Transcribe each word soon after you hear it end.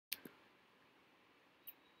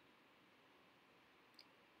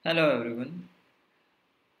Hello everyone,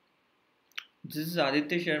 this is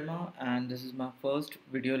Aditya Sharma and this is my first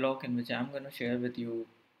video log in which I'm going to share with you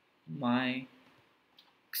my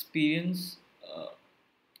experience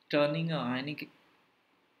turning a ionic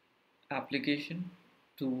application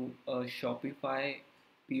to a Shopify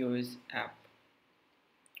POS app.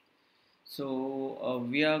 So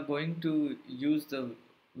we are going to use the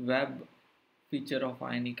web feature of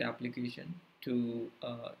ionic application to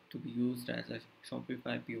be used as a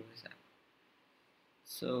Shopify POS app.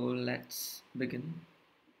 So let's begin.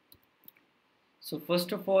 So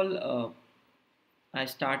first of all, I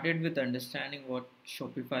started with understanding what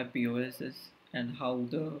Shopify POS is and how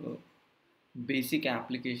the basic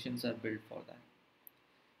applications are built for that.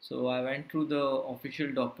 So I went through the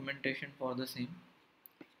official documentation for the same,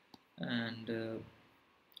 and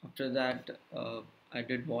after that, I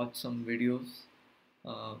did watch some videos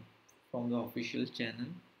uh, from the official channel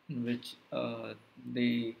in which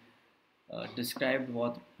they described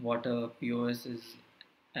what a POS is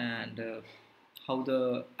and how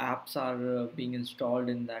the apps are being installed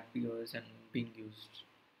in that POS and being used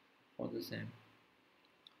for the same.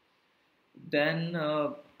 Then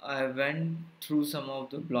I went through some of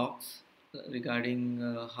the blogs regarding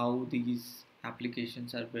how these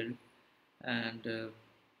applications are built, and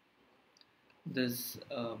this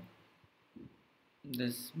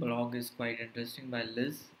this blog is quite interesting by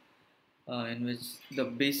Liz, in which the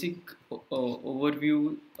basic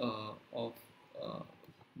overview of uh,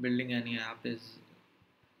 building any app is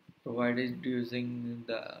provided using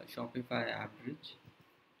the Shopify app bridge.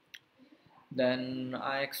 Then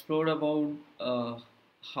I explored about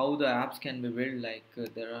how the apps can be built. Like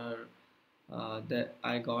there are that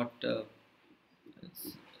I got the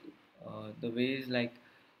ways like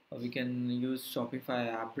we can use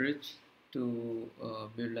Shopify app bridge to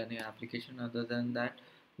build any application. Other than that,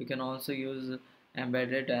 we can also use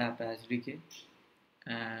embedded app SDK,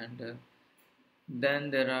 and then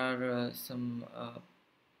there are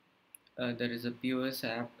there is a POS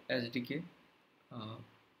app SDK uh,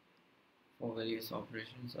 for various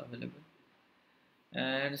operations available.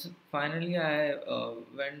 And finally, I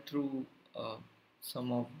went through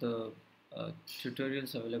some of the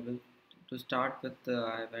tutorials available. To start with,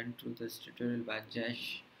 I went through this tutorial by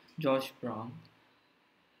Josh Brown.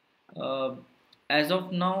 Uh, as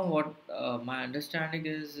of now, what my understanding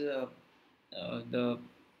is, the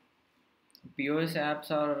POS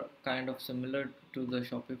apps are kind of similar to the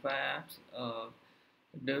Shopify apps.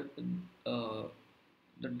 The, uh,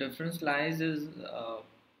 the difference lies is uh,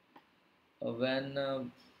 when uh,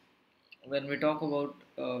 when we talk about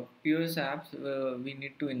POS apps, we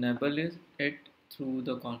need to enable it through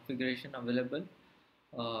the configuration available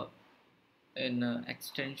uh, in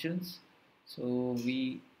extensions. So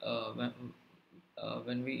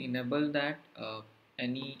when we enable that,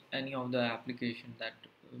 any of the application that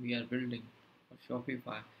we are building for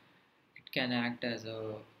Shopify, it can act as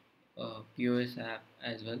a POS app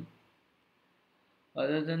as well.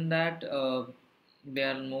 Other than that, they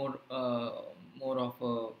are more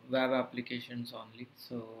of web applications only.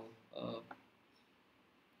 So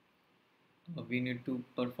we need to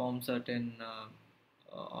perform certain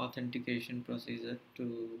authentication procedure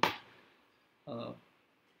to uh,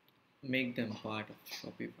 make them part of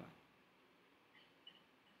Shopify.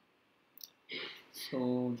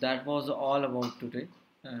 So that was all about today.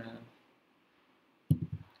 Uh,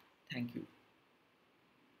 Thank you.